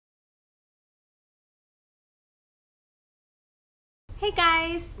Hey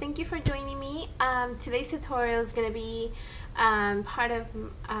guys, thank you for joining me. Today's tutorial is going to be part of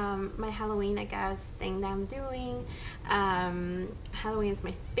my Halloween, I guess, thing that I'm doing. Halloween is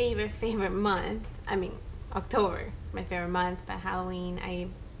my favorite month. I mean, October is my favorite month, but Halloween,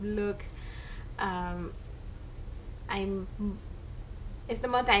 it's the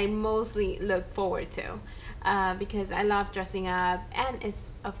month I mostly look forward to because I love dressing up, and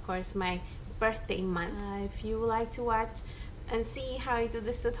it's of course my birthday month. If you would like to watch and see how I do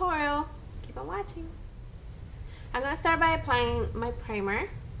this tutorial, keep on watching. I'm gonna start by applying my primer.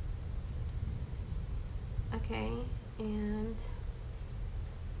 Okay, and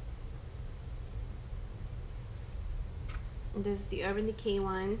this is the Urban Decay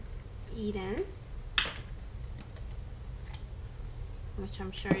one, Eden, which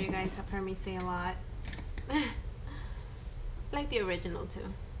I'm sure you guys have heard me say a lot. Like the original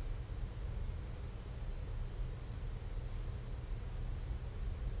too.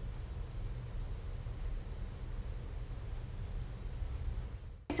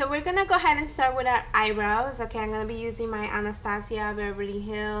 So we're gonna go ahead and start with our eyebrows. Okay, I'm gonna be using my Anastasia Beverly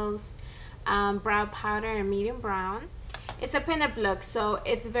Hills brow powder in medium brown. It's a pinup look, so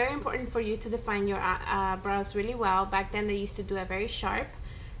it's very important for you to define your brows really well. Back then they used to do it very sharp,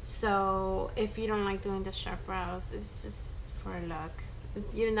 so if you don't like doing the sharp brows, it's just for a look.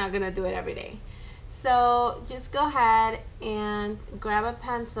 You're not gonna do it every day. So just go ahead and grab a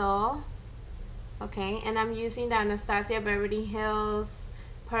pencil. Okay, and I'm using the Anastasia Beverly Hills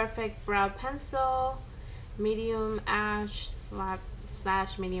Perfect Brow Pencil, medium ash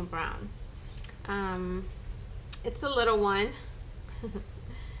slash medium brown. It's a little one.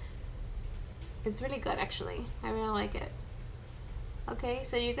 It's really good actually. I really like it. Okay,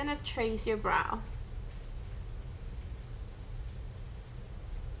 so you're gonna trace your brow.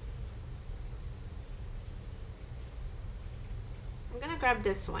 I'm gonna grab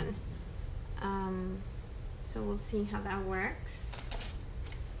this one. So we'll see how that works.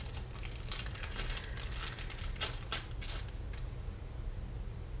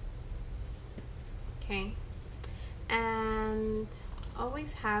 Okay, and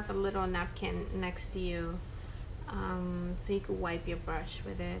always have a little napkin next to you so you can wipe your brush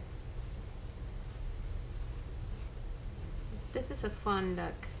with it. This is a fun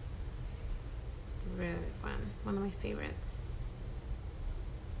look, really fun, one of my favorites.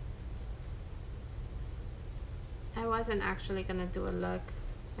 I wasn't actually gonna do a look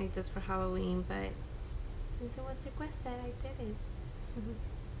like this for Halloween, but since it was requested, I did it.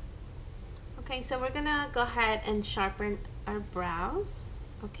 Okay, so we're gonna go ahead and sharpen our brows.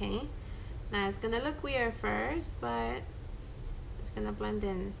 Okay, now it's gonna look weird first, but it's gonna blend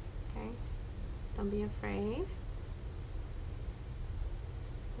in. Okay, don't be afraid.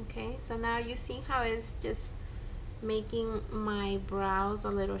 Okay, so now you see how it's just making my brows a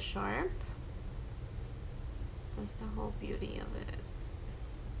little sharp. That's the whole beauty of it.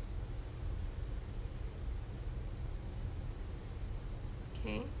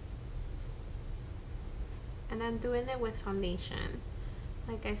 Okay, and I'm doing it with foundation.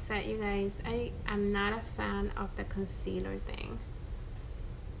 Like I said, you guys, I am not a fan of the concealer thing.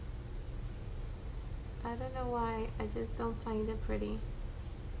 I don't know why, I just don't find it pretty.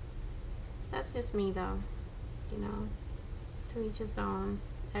 That's just me though, you know, to each his own.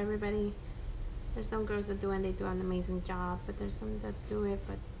 Everybody, there's some girls that do and they do an amazing job, but there's some that do it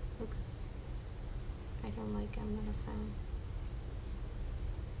but looks, I don't like it. I'm not a fan.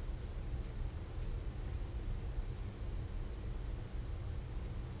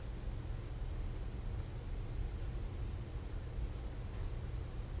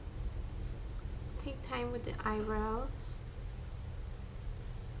 Take time with the eyebrows.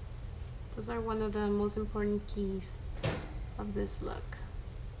 Those are one of the most important keys of this look.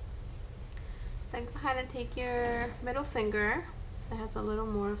 Then go ahead and take your middle finger that has a little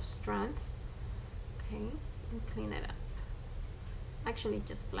more of strength, okay, and clean it up. Actually,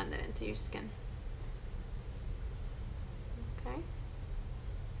 just blend it into your skin. Okay.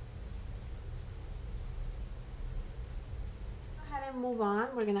 Go ahead and move on.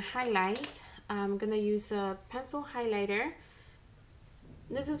 We're gonna highlight. I'm gonna use a pencil highlighter.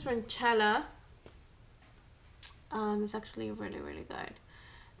 This is from Cella. It's actually really good.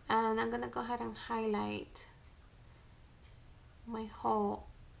 And I'm gonna go ahead and highlight my whole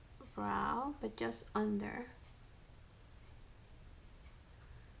brow, but just under.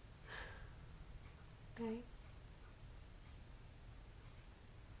 Okay.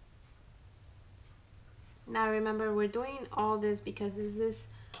 Now remember, we're doing all this because this is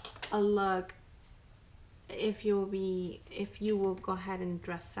a look if you will go ahead and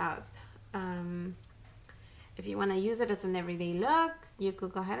dress up. If you want to use it as an everyday look, you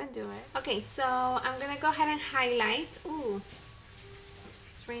could go ahead and do it. Okay, so I'm gonna go ahead and highlight. Ooh,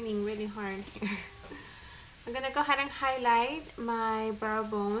 it's raining really hard here. I'm gonna go ahead and highlight my brow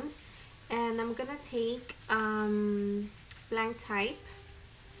bone, and I'm gonna take Blank Type.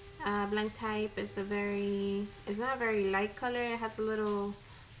 Blank Type is it's not a very light color. It has a little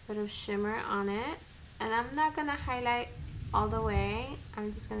bit of shimmer on it, and I'm not gonna highlight all the way.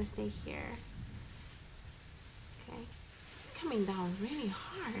 I'm just gonna stay here. Okay, it's coming down really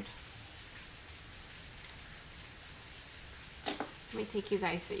hard. Let me take you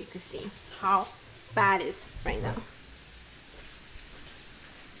guys so you can see how bad it is right now.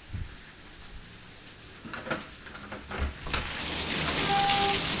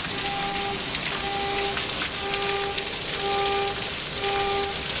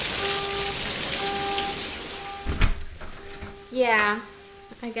 Yeah,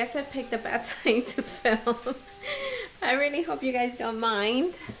 I guess I picked a bad time to film. I really hope you guys don't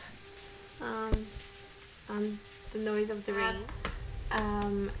mind the noise of the rain.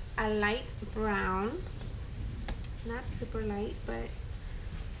 A light brown, not super light, but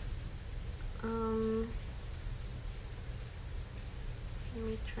let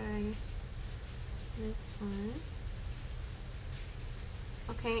me try this one.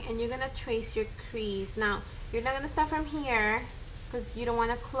 Okay, and you're gonna trace your crease. Now, you're not gonna start from here because you don't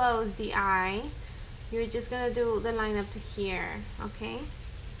want to close the eye. You're just gonna do the line up to here, okay?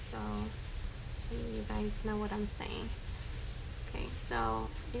 So you guys know what I'm saying. Okay, so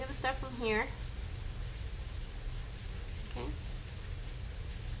you're gonna start from here. Okay,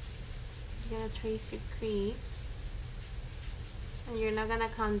 you're gonna trace your crease, and you're not gonna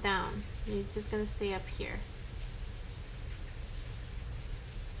come down. You're just gonna stay up here.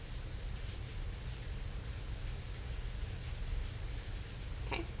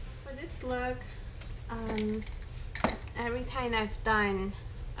 Okay, for this look, every time I've done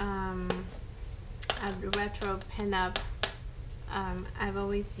a retro pinup, I've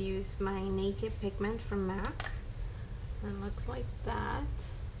always used my Naked Pigment from MAC. It looks like that.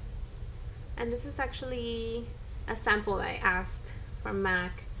 And this is actually a sample I asked from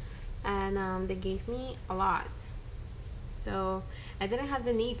MAC, and they gave me a lot. So I didn't have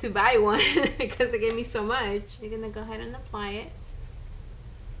the need to buy one because they gave me so much. You're gonna go ahead and apply it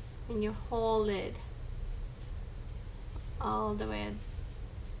in your whole lid, all the way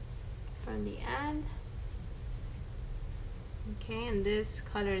from the end. Okay, and this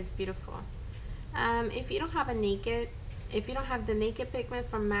color is beautiful. If you don't have the Naked Pigment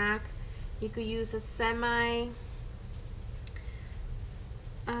from MAC, you could use a semi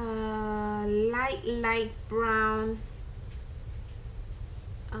light brown,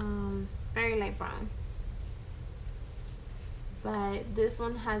 very light brown. But this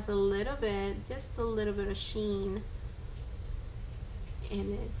one has a little bit, just a little bit of sheen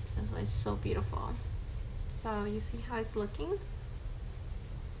in it. That's why it's so beautiful. So you see how it's looking?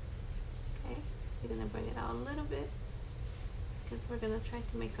 Okay, you're gonna bring it out a little bit because we're gonna try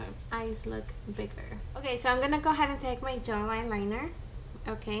to make our eyes look bigger. Okay, so I'm gonna go ahead and take my gel eyeliner,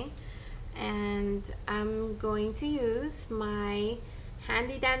 okay? And I'm going to use my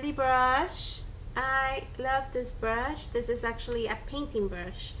handy dandy brush. I love this brush. This is actually a painting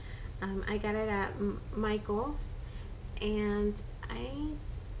brush. I got it at Michael's, and I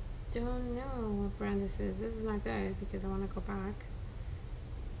don't know what brand this is. This is not good because I want to go back.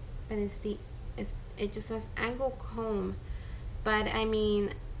 But it just says Angle Comb. But I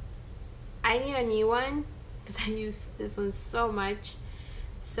mean, I need a new one because I use this one so much.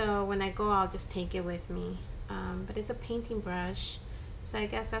 So when I go, I'll just take it with me. But it's a painting brush, so I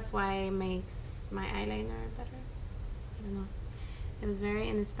guess that's why it makes my eyeliner better. I don't know. It was very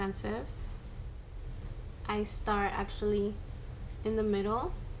inexpensive. I start actually in the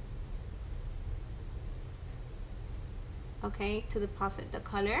middle, okay, to deposit the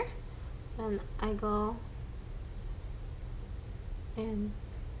color. Then I go in.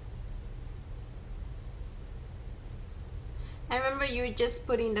 I remember you just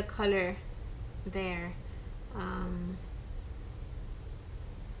putting the color there.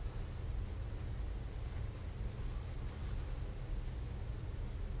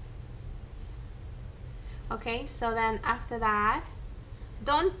 Okay, so then after that,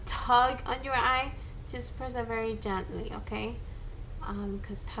 don't tug on your eye, just press it very gently, okay?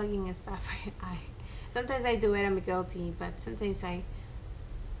 Because tugging is bad for your eye. Sometimes I do it, I'm guilty, but sometimes I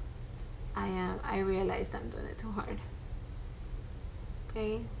realize I'm doing it too hard.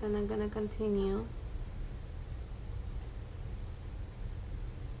 Okay, then I'm gonna continue.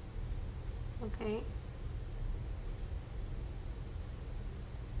 Okay.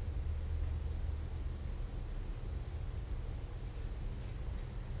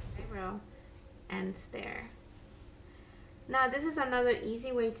 eyebrow ends there. Now this is another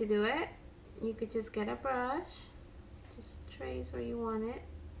easy way to do it. You could just get a brush, just trace where you want it,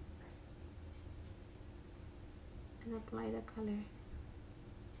 and apply the color.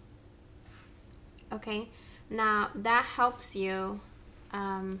 Okay, now that helps you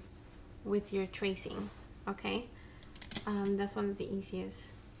with your tracing. Okay, that's one of the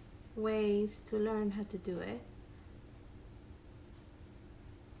easiest ways to learn how to do it.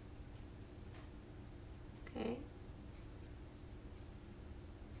 Okay.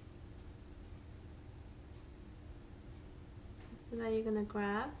 So that you're gonna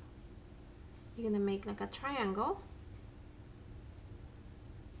grab, you're gonna make like a triangle,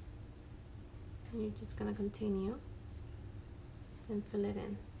 and you're just gonna continue and fill it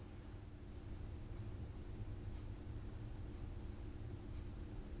in.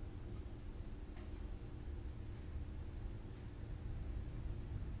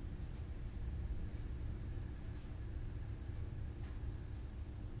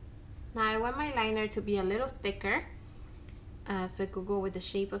 Now I want my liner to be a little thicker, so it could go with the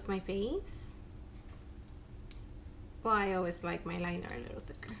shape of my face. Well, I always like my liner a little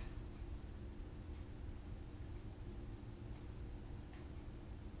thicker.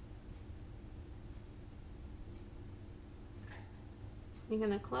 You're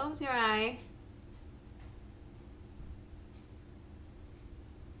gonna close your eye.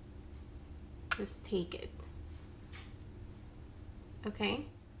 Just take it. Okay.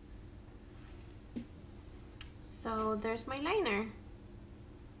 So there's my liner.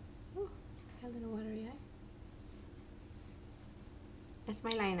 Ooh, got a little watery eye. That's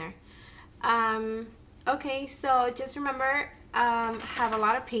my liner. Okay, so just remember, have a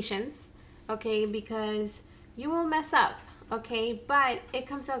lot of patience, okay, because you will mess up, okay, but it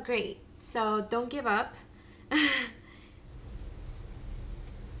comes out great, so don't give up.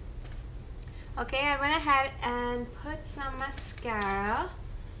 Okay, I went ahead and put some mascara,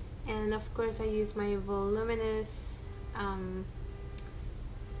 and of course I use my voluminous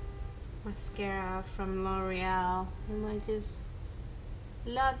mascara from L'Oreal, and I just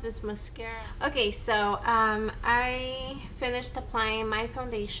love this mascara. Okay, so I finished applying my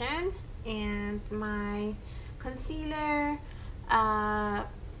foundation and my concealer. I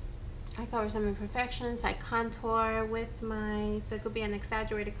cover some imperfections. I contour with my, so it could be an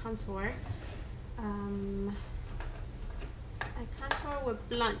exaggerated contour. I contour with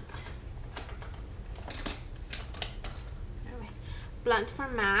Blunt. Anyway, Blunt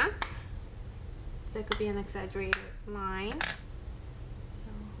from MAC. So it could be an exaggerated line. So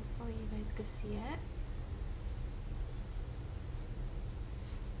hopefully you guys can see it.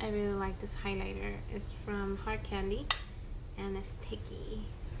 I really like this highlighter. It's from Hard Candy and it's sticky.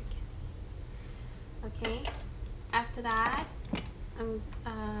 Okay, after that, I'm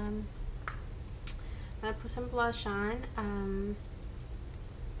gonna put some blush on.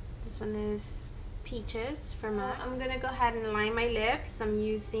 This one is Peaches from I'm gonna go ahead and line my lips. I'm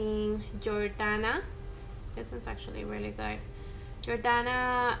using Jordana. This one's actually really good.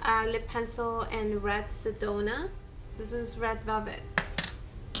 Jordana lip pencil and Red Sedona. This one's Red Velvet.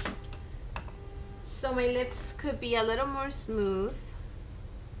 So my lips could be a little more smooth.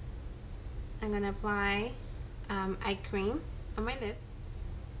 I'm gonna apply eye cream on my lips.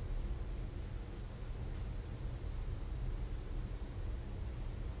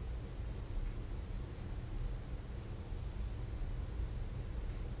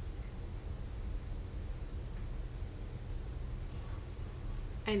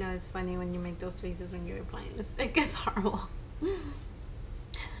 I know it's funny when you make those faces when you're applying this. It gets horrible.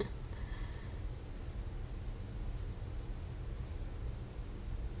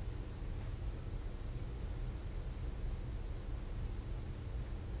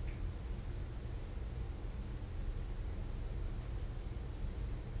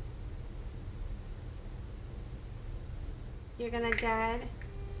 You're gonna get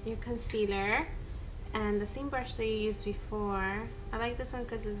your concealer and the same brush that you used before. I like this one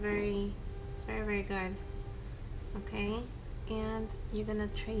because it's very good. Okay, and you're gonna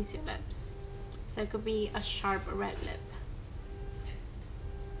trace your lips, so it could be a sharp red lip.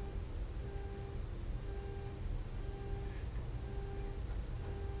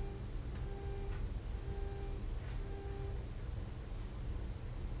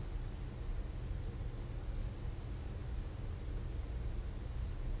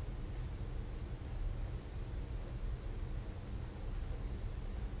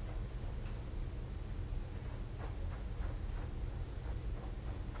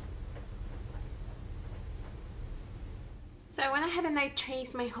 So I went ahead and I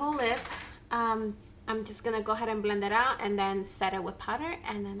traced my whole lip. I'm just gonna go ahead and blend it out and then set it with powder,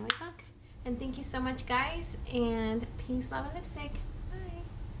 and then I'll be back. And thank you so much, guys, and peace, love, and lipstick.